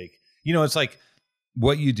can just take. You know, it's like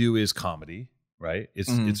what you do is comedy, right?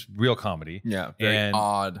 It's real comedy. Yeah, very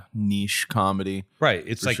odd niche comedy. Right.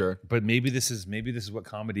 It's like, sure. But maybe this is what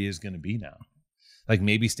comedy is going to be now. Like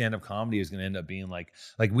maybe stand-up comedy is going to end up being like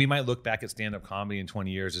we might look back at stand-up comedy in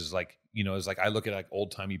 20 years as like, you know, as like I look at like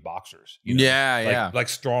old-timey boxers. You know? Yeah, Like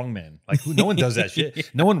strong men. Like no one does that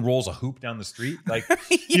shit. No one rolls a hoop down the street. Like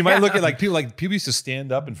you might look at like people used to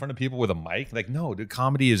stand up in front of people with a mic. Like no, the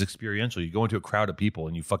comedy is experiential. You go into a crowd of people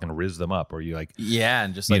and you fucking rizz them up, or you like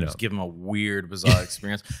and just like just give them a weird, bizarre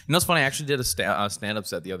experience. You know, it's funny. I actually did a stand-up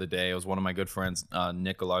set the other day. It was one of my good friends,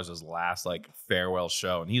 Nick Galarza's last like farewell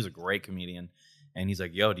show, and he's a great comedian. And he's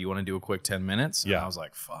like, yo, do you want to do a quick 10 minutes? And I was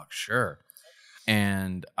like, fuck, sure.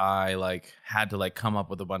 And I like had to like come up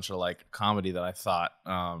with a bunch of like comedy that I thought,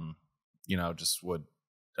 you know, just would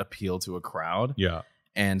appeal to a crowd. Yeah.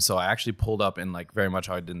 And so I actually pulled up in like very much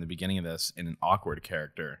how I did in the beginning of this in an awkward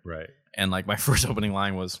character. Right. And like my first opening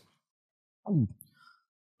line was,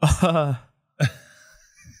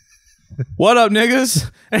 what up,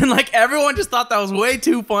 niggas? And like everyone just thought that was way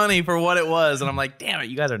too funny for what it was. And I'm like, damn it,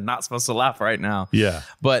 you guys are not supposed to laugh right now. Yeah.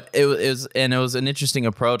 But it was an interesting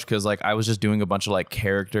approach because like I was just doing a bunch of like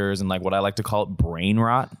characters and like what I like to call it brain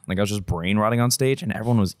rot. Like I was just brain rotting on stage and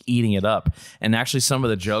everyone was eating it up. And actually some of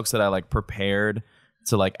the jokes that I like prepared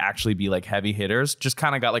to like actually be like heavy hitters just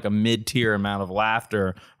kind of got like a mid-tier amount of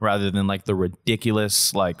laughter rather than like the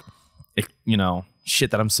ridiculous like, you know,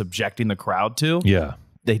 shit that I'm subjecting the crowd to. Yeah.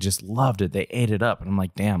 they just loved it. They ate it up. And I'm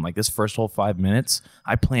like, damn, like this first whole 5 minutes,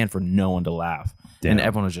 I planned for no one to laugh. Damn. And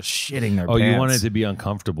everyone was just shitting their pants. You wanted to be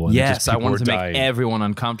uncomfortable. And yes, I wanted to make everyone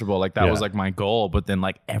uncomfortable. Like that was like my goal. But then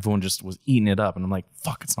like everyone just was eating it up. And I'm like,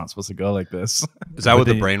 fuck, it's not supposed to go like this. Is that what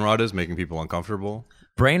the brain rot is, making people uncomfortable?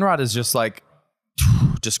 Brain rot is just like,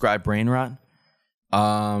 describe brain rot.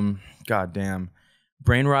 God damn.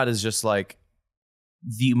 Brain rot is just like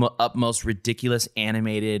the utmost ridiculous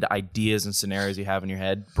animated ideas and scenarios you have in your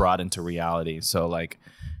head brought into reality. So like,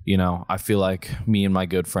 you know, I feel like me and my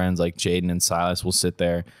good friends like Jaden and Silas will sit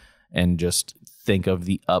there and just think of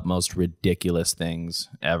the utmost ridiculous things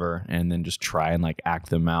ever and then just try and like act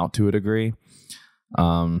them out to a degree.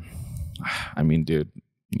 I mean, dude,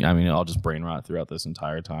 I'll just brain rot throughout this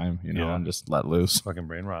entire time, you know, and just let loose. Fucking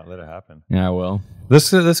brain rot. Let it happen. Yeah, I will.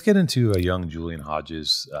 Let's get into a young Julian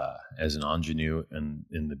Hodges as an ingenue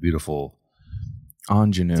in the beautiful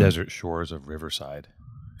desert shores of Riverside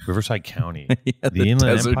County. The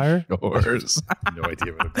Inland Empire. Shores. No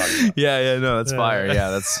idea what I'm talking about. No, that's fire.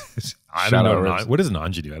 Yeah, that's. I don't know. What is an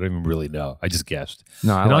ingenue? I don't even really know. I just guessed.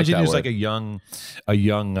 No, I like ingenue that is word. like a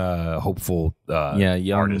young, hopeful,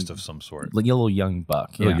 young artist of some sort. Like a little young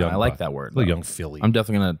buck. Yeah, I like that word. A little young filly. I'm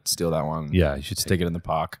definitely gonna steal that one. Yeah, you should stick it in the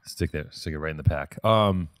pack. Stick it right in the pack.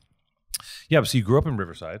 Yeah. So you grew up in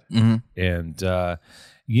Riverside, and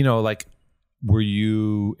you know, like, were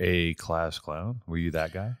you a class clown? Were you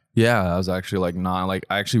that guy? Yeah, I was actually like not like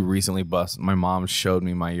I actually recently my mom showed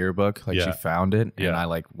me my yearbook, like she found it, and I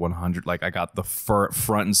like 100 like I got the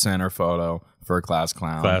front and center photo for a class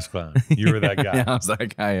clown. Class clown, you were that guy. Yeah, I was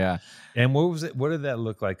that guy. Yeah. And what was it? What did that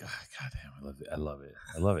look like? Oh, God damn, I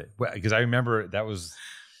love it. Because I remember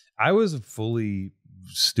I was fully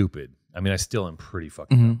stupid. I mean, I still am pretty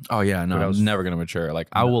fucking dumb. Oh yeah, no, I was never gonna mature. Like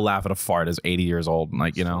I will laugh at a fart as 80 years old, and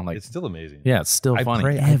like you know, like it's still amazing. Yeah, it's still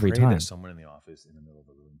funny every time. That someone in the office in the middle of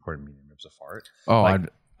a really important meeting rips a fart. Oh, like,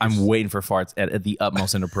 I'm waiting for farts at the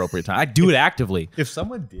utmost inappropriate time. I do it actively. If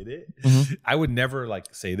someone did it, I would never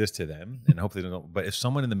like say this to them, and hope they don't. But if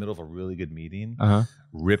someone in the middle of a really good meeting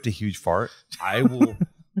ripped a huge fart, I will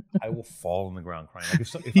fall on the ground crying. Like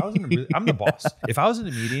if I was in I'm the boss. If I was in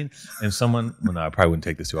a meeting and someone, well, no, I probably wouldn't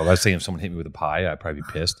take this too well. I was saying if someone hit me with a pie, I'd probably be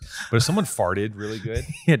pissed. But if someone farted really good,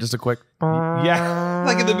 yeah, just a quick, yeah,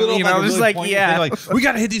 like in the middle, you of know, just like thing, yeah, like we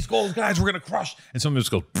gotta hit these goals, guys. We're gonna crush, and someone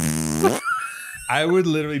just goes. I would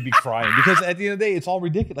literally be crying because at the end of the day, it's all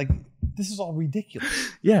ridiculous. Like this is all ridiculous.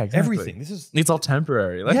 Yeah, exactly. Everything. It's all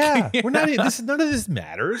temporary. Like, we're not. None of this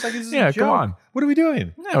matters. Like this is a joke. Come on. What are we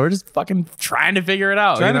doing? Yeah, we're just fucking trying to figure it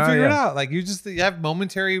out. Trying to figure it out. Like you have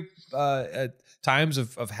momentary times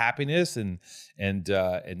of happiness and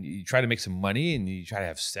you try to make some money and you try to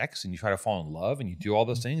have sex and you try to fall in love and you do all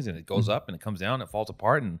those things and it goes up and it comes down and it falls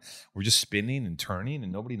apart and we're just spinning and turning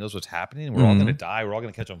and nobody knows what's happening and we're all gonna die. We're all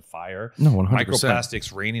gonna catch on fire. No, 100%.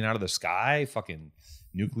 Microplastics raining out of the sky. Fucking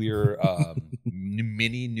nuclear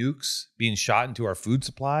mini nukes being shot into our food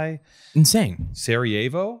supply. Insane.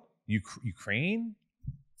 Sarajevo, Ukraine,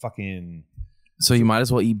 fucking. So you might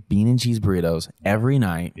as well eat bean and cheese burritos every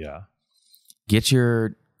night. Yeah. Get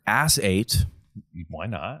your ass ate. Why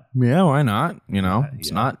not? Yeah, why not? You know,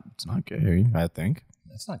 it's not gay. I think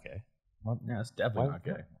it's not gay. Well, yeah, it's definitely not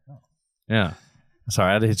gay. No. Yeah.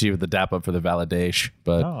 Sorry, I had to hit you with the dap up for the validation,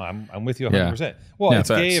 but no, I'm with you 100%. Well, it's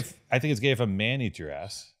gay I think it's gay if a man eats your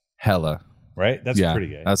ass. Hella. Right? That's pretty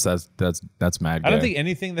gay. That's mad gay. I don't think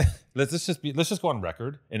anything that let's just go on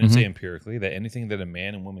record and say empirically that anything that a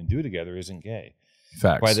man and woman do together isn't gay.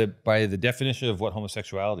 Facts. By the definition of what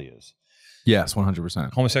homosexuality is. Yes,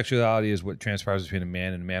 100%. Homosexuality is what transpires between a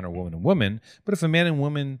man or woman and woman. But if a man and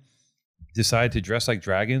woman decide to dress like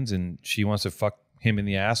dragons and she wants to fuck him in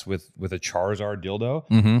the ass with a Charizard dildo,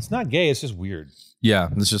 it's not gay. It's just weird. Yeah,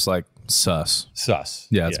 it's just like sus.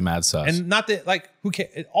 Yeah, it's mad sus. And not that like who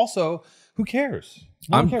cares? Also, who cares?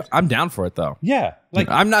 I'm down for it though. Yeah, like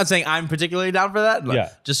I'm not saying I'm particularly down for that. Yeah,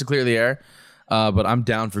 just to clear the air. But I'm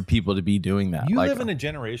down for people to be doing that. You live in a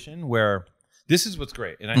generation where this is what's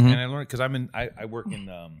great, and I learned because I work in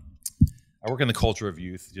the culture of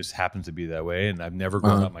youth. It just happens to be that way, and I've never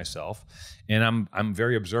grown up myself, and I'm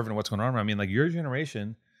very observant of what's going on. I mean, like your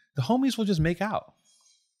generation, the homies will just make out.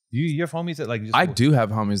 You have homies that like. I do have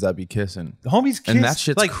homies that be kissing. The homies kiss, and that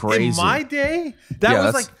shit's like, crazy. In my day, that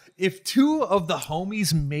was like. If two of the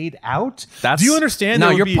homies made out, do you understand?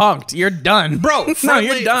 No, you're punked. You're done, bro.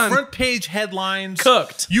 You're done. Front page headlines,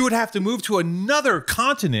 cooked. You would have to move to another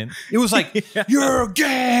continent. It was like you're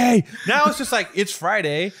gay. Now it's just like it's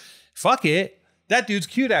Friday. Fuck it. That dude's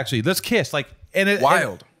cute. Actually, let's kiss. Like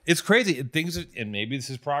wild. It's crazy. And maybe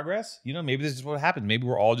this is progress. You know, maybe this is what happens. Maybe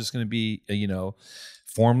we're all just going to be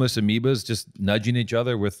formless amoebas just nudging each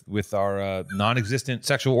other with our non-existent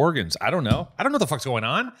sexual organs. I don't know. I don't know what the fuck's going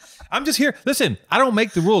on. I'm just here. Listen, I don't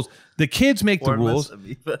make the rules. The kids make the rules.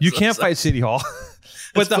 Amoebas. You can't fight City Hall.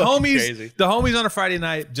 But the homies on a Friday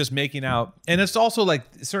night just making out. And it's also like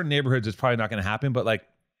certain neighborhoods, it's probably not going to happen. But like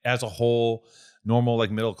as a whole, normal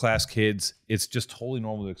like middle class kids, it's just totally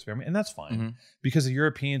normal to experiment. And that's fine because the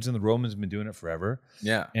Europeans and the Romans have been doing it forever.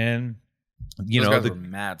 Yeah. And those guys were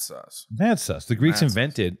mad sus. Mad sus. The Greeks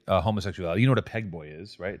invented homosexuality. You know what a peg boy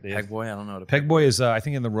is, right? Peg boy? I don't know what a peg boy is. I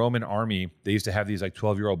think in the Roman army, they used to have these like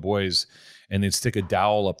 12-year-old boys and they'd stick a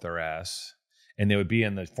dowel up their ass and they would be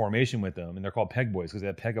in the formation with them. And they're called peg boys because they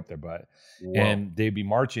had peg up their butt. Whoa. And they'd be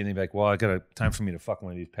marching and they'd be like, well, I got time for me to fuck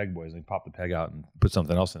one of these peg boys. And they pop the peg out and put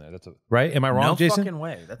something else in there. That's right? Am I wrong, Jason? No fucking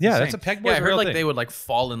way. That's insane. That's a peg boy. Yeah, I heard like they would like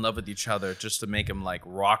fall in love with each other just to make them like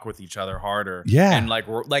rock with each other harder. Yeah. And like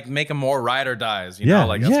make them more ride or dies. You know,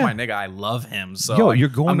 like that's my nigga. I love him. So yo, you're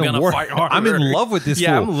going I'm to war. Fight harder. I'm in love with this fool.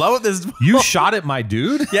 I'm in love with this. You shot at my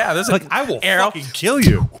dude? Yeah. This like I will fucking kill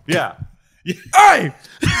you. Yeah. Hey.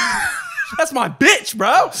 That's my bitch,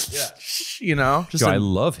 bro. Yeah. You know, just I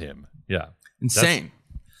love him. Yeah. Insane.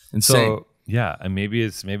 So yeah, and maybe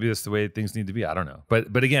that's the way things need to be. I don't know.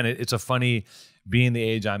 But again, it's a funny being the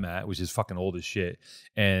age I'm at, which is fucking old as shit.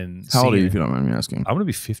 And how old are you if you don't mind me asking? I'm gonna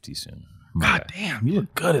be 50 soon. God damn, you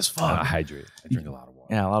look good as fuck. I hydrate. I drink a lot of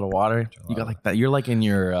water. Yeah, a lot of water. You got like that. You're like in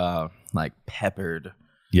your like peppered.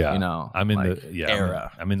 Yeah. You know, I'm in like, the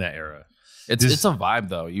era. I'm in that era. It's a vibe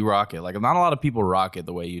though. You rock it. Like not a lot of people rock it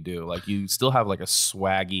the way you do. Like you still have like a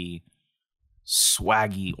swaggy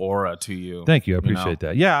aura to you. Thank you. I appreciate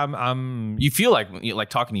that. Yeah, I'm. You feel like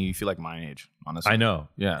talking to you. You feel like my age. Honestly, I know.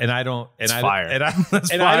 Yeah, and I don't. And it's I fire. And I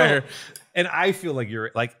That's and fire. I don't. And I feel like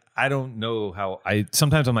you're like I don't know how I.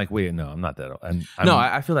 Sometimes I'm like, wait, no, I'm not that old. No,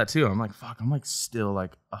 I feel that too. I'm like, fuck. I'm like still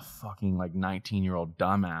like a fucking like 19-year-old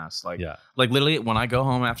dumbass. Like, like literally, when I go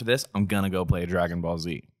home after this, I'm gonna go play Dragon Ball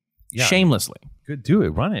Z. Yeah. Shamelessly. Good, do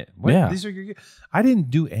it. Run it. Yeah. These are I didn't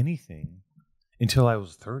do anything until I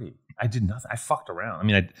was 30. I did nothing. I fucked around. I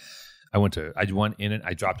mean, I went in it.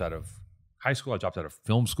 I dropped out of high school. I dropped out of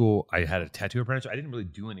film school. I had a tattoo apprenticeship. I didn't really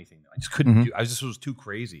do anything. I just couldn't do. I just was too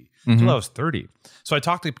crazy until I was 30. So I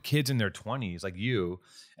talked to kids in their 20s, like you,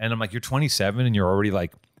 and I'm like, you're 27 and you're already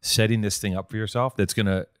like setting this thing up for yourself that's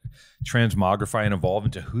gonna transmogrify and evolve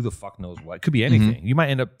into who the fuck knows what. It could be anything. You might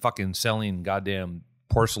end up fucking selling goddamn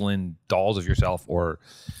porcelain dolls of yourself or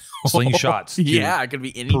slingshots. Yeah, it could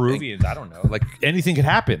be anything. Peruvians. I don't know. Like anything could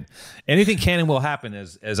happen. Anything can and will happen,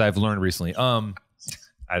 as I've learned recently.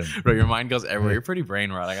 Bro, your mind goes everywhere. You're pretty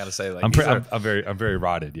brain rot. I gotta say, like I'm very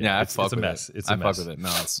rotted. Yeah, it's a mess. It's a mess. Fuck with it. No,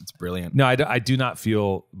 it's brilliant. No, I do not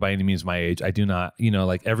feel by any means my age. I do not. You know,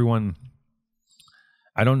 like everyone.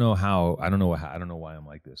 I don't know why I'm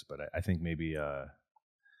like this, but I think maybe.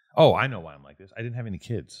 Oh, I know why I'm like this. I didn't have any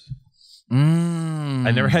kids.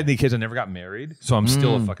 I never had any kids. I never got married. So I'm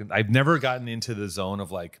still I've never gotten into the zone of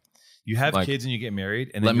like, you have kids and you get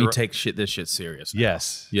married. And let me take this shit serious. Now.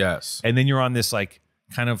 Yes. And then you're on this like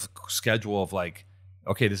kind of schedule of like,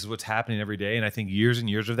 okay, this is what's happening every day. And I think years and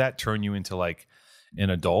years of that turn you into like an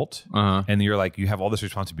adult. And you're like, you have all this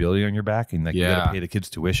responsibility on your back and like you got to pay the kids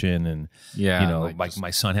tuition. And, you know, like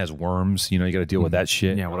my son has worms, you know, you got to deal with that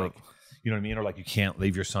shit. Yeah. You know what I mean? Or like you can't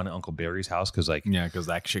leave your son at Uncle Barry's house because like because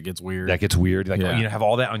that shit gets weird. Like you know, have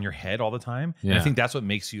all that on your head all the time. Yeah. And I think that's what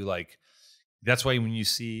makes you like. That's why when you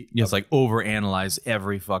see, it's like overanalyze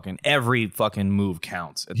every fucking move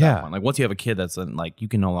counts at that point. Like once you have a kid, that's like you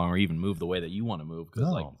can no longer even move the way that you want to move because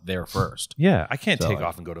like they're first. Yeah, I can't take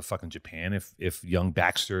off and go to fucking Japan if young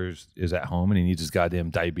Baxter is at home and he needs his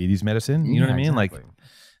goddamn diabetes medicine. You know what I mean? Exactly. Like.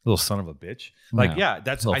 Little son of a bitch. Like,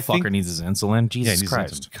 that's little fucker needs his insulin. Jesus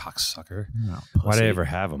Christ, cocksucker. No, why'd I ever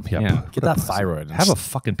have him? Yeah. Get that thyroid. Have a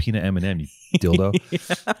fucking peanut M&M, you dildo.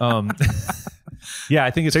 I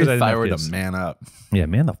think it's because I didn't thyroid have kids. To man up. Yeah,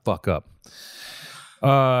 man the fuck up.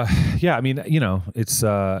 I mean, you know, it's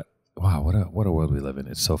wow, what a world we live in.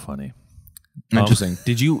 It's so funny. Interesting.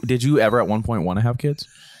 Did you ever at one point want to have kids?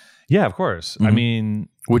 Yeah, of course. I mean,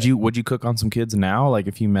 would you cook on some kids now? Like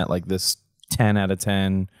if you met like this 10 out of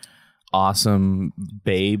 10 awesome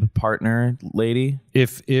babe partner lady,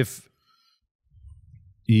 if the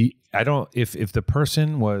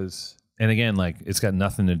person was, and again, like it's got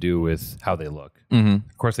nothing to do with how they look. Of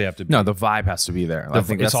course they have to be. No, the vibe has to be there. I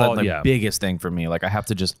think that's the biggest thing for me. Like I have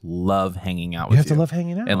to just love hanging out with you. You have to love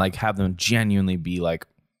hanging out and like have them genuinely be like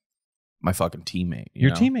my fucking teammate.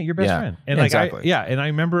 Your teammate, your best friend. And exactly. And I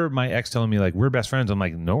remember my ex telling me like, we're best friends. I'm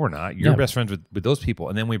like, no, we're not. You're best friends with those people.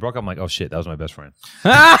 And then we broke up. I'm like, oh shit, that was my best friend.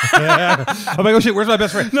 I'm like, oh shit, where's my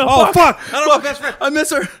best friend? No, oh fuck, I don't know my best friend. I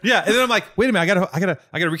miss her. Yeah. And then I'm like, wait a minute, I gotta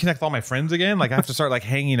reconnect with all my friends again. Like I have to start like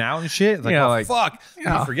hanging out and shit. It's like, oh fuck,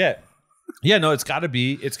 I forget. Yeah, no, it's gotta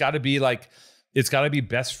be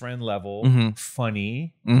best friend level,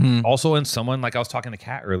 funny. Also, in someone like I was talking to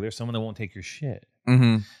Kat earlier, someone that won't take your shit.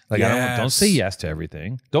 Like don't say yes to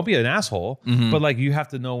everything. Don't be an asshole. But like you have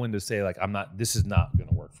to know when to say like this is not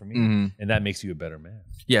gonna work for me, and that makes you a better man.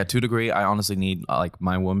 Yeah, to a degree, I honestly need like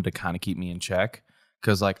my woman to kind of keep me in check.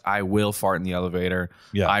 Because like I will fart in the elevator.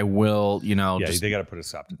 Yeah, I will. They got to put a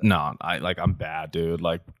stop to that. No, I'm bad, dude.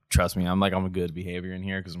 Like trust me, I'm a good behavior in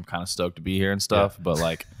here because I'm kind of stoked to be here and stuff. Yeah. But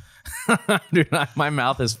like, dude, my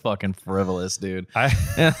mouth is fucking frivolous, dude. As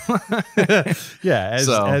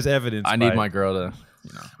evidence. I need my girl to.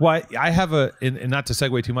 Well, I have and not to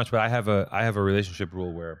segue too much, but I have a relationship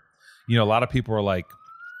rule where, a lot of people are like,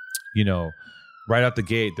 right out the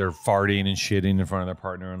gate, they're farting and shitting in front of their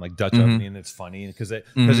partner and like Dutch ovening, and it's funny because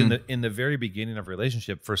in the very beginning of a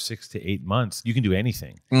relationship for 6 to 8 months, you can do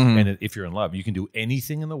anything, and if you're in love, you can do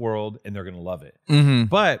anything in the world, and they're gonna love it.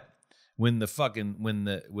 But when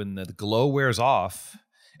the glow wears off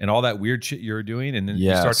and all that weird shit you're doing, and then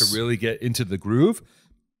you start to really get into the groove,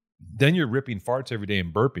 then you're ripping farts every day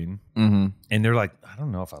and burping, and they're like, I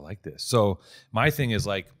don't know if I like this. So my thing is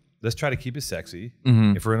like, let's try to keep it sexy.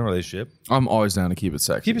 If we're in a relationship, I'm always down to keep it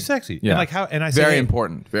sexy. Keep it sexy. Yeah. And like how? And I say, very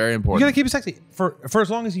important. Very important. You gotta keep it sexy for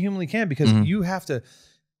as long as you humanly can, because you have to.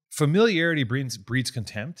 Familiarity breeds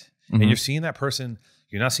contempt, and you're seeing that person.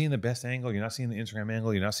 You're not seeing the best angle. You're not seeing the Instagram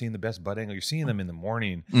angle. You're not seeing the best butt angle. You're seeing them in the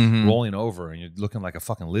morning rolling over, and you're looking like a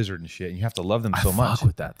fucking lizard and shit. And you have to love them so much. Fuck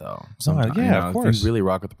with that though. Sometimes, of course. If you really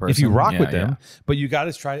rock with the person. If you rock with them, but you got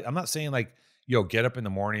to try. I'm not saying like, get up in the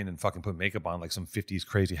morning and fucking put makeup on like some 50s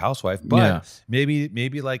crazy housewife, but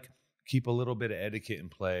maybe like keep a little bit of etiquette in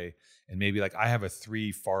play, and maybe like I have a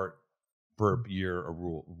 3 fart burp year a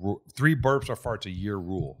rule. 3 burps or farts a year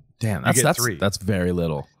rule. Damn, that's very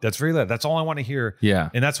little. That's very little. That's all I want to hear.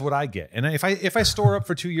 Yeah, and that's what I get. And if I store up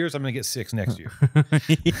for 2 years, I'm gonna get 6 next year.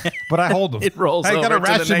 But I hold them. It rolls over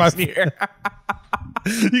to the next year.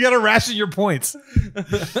 You got to ration your points.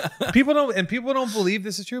 People don't believe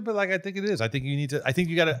this is true, but like I think it is. I think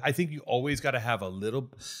you always got to have a little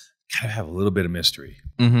bit of mystery.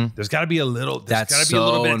 There's got to be a little. There's got to be a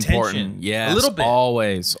little bit of tension. Yeah, a little bit.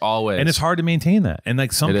 Always. And it's hard to maintain that. And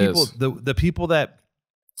like some people, the people that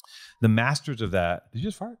the masters of that. Did you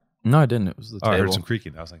just fart? No, I didn't. It was the table. I heard some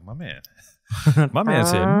creaking. I was like, my man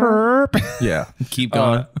said burp. Yeah, keep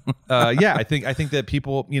going. I think that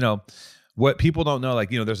people, what people don't know, like,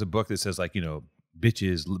 there's a book that says like,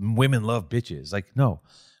 bitches, women love bitches. Like, no,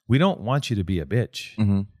 we don't want you to be a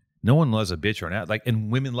bitch. No one loves a bitch or an ass. Like,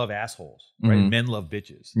 and women love assholes, right? Men love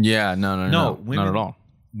bitches. Yeah, no, women, not at all.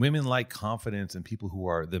 Women like confidence in people who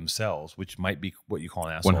are themselves, which might be what you call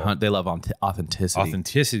an asshole. They love authenticity.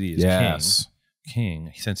 Authenticity is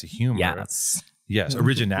king. Sense of humor. Yes.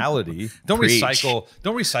 Originality. Don't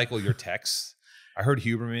recycle your texts. I heard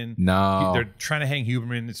Huberman. No. They're trying to hang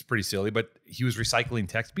Huberman. It's pretty silly, but he was recycling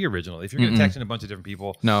text. Be original. If you're going to text in a bunch of different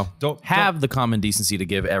people, don't have the common decency to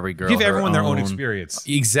give every girl. Give everyone their own experience.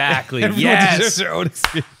 Exactly. Everyone deserves their own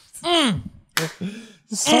experience.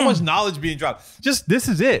 There's so much knowledge being dropped. This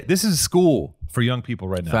is it. This is school for young people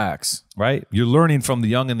right now. Facts. Right? You're learning from the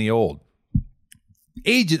young and the old.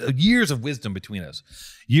 Years of wisdom between us.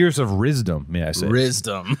 Years of RIZZDOM, may I say.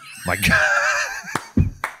 RIZZDOM. My God.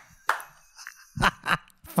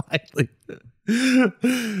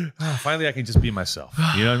 Finally, I can just be myself.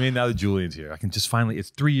 You know what I mean? Now that Julian's here, I can just finally, it's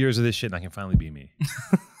 3 years of this shit and I can finally be me.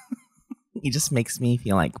 He just makes me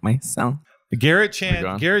feel like myself. Garrett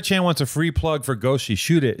Chan wants a free plug for Goshi.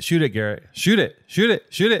 Shoot it, Garrett. Shoot it.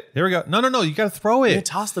 There we go. No. You got to throw it.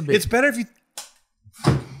 Toss the bit. It's better if you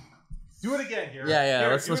do it again, Garrett. Yeah.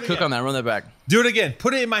 Garrett, let's cook on that. Run that back. Do it again.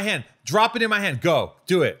 Put it in my hand. Drop it in my hand. Go.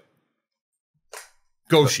 Do it.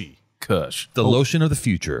 Goshi. Kush. The lotion of the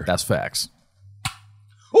future. That's facts.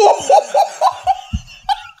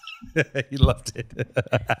 He loved it.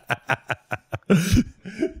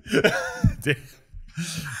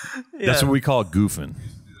 That's what we call goofing.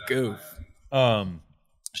 Goof.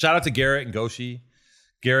 Shout out to Garrett and Goshi.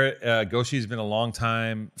 Goshi has been a long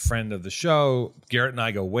time friend of the show. Garrett and I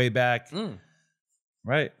go way back.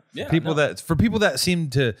 Right? Yeah, for people that seem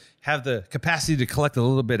to have the capacity to collect a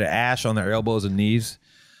little bit of ash on their elbows and knees,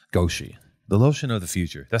 Goshi, the lotion of the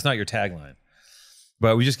future. That's not your tagline.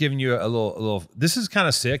 But we just giving you a little. This is kind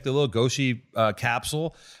of sick. The little Goshi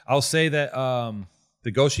capsule. I'll say that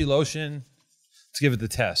The Goshi lotion. Let's give it the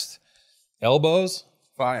test. Elbows.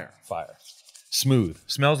 Fire. Smooth.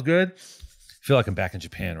 Smells good. Feel like I'm back in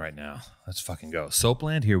Japan right now. Let's fucking go.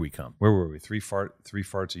 Soapland, here we come. Where were we? Three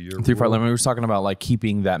farts a year. 3 fart lemon. We were talking about like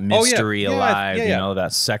keeping that mystery alive, you know,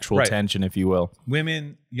 that sexual tension, if you will.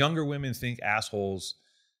 Younger women think assholes,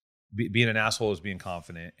 being an asshole is being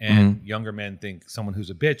confident, and younger men think someone who's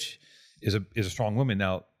a bitch is a strong woman.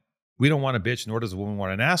 Now, we don't want a bitch, nor does a woman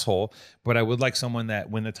want an asshole, but I would like someone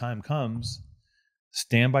that when the time comes,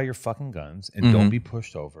 stand by your fucking guns and don't be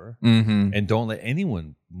pushed over and don't let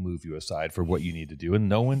anyone move you aside for what you need to do, and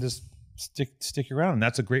no one just stick you around. And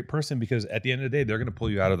that's a great person, because at the end of the day, they're going to pull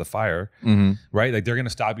you out of the fire, right? Like they're going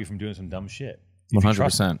to stop you from doing some dumb shit.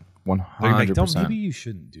 100%. 100%. Maybe you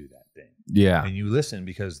shouldn't do that thing. Yeah. And you listen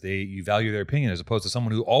because you value their opinion, as opposed to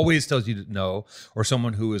someone who always tells you no, or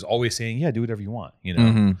someone who is always saying, yeah, do whatever you want, you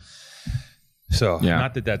know? So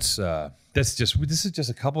not that this is just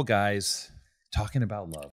a couple guys talking about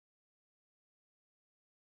love.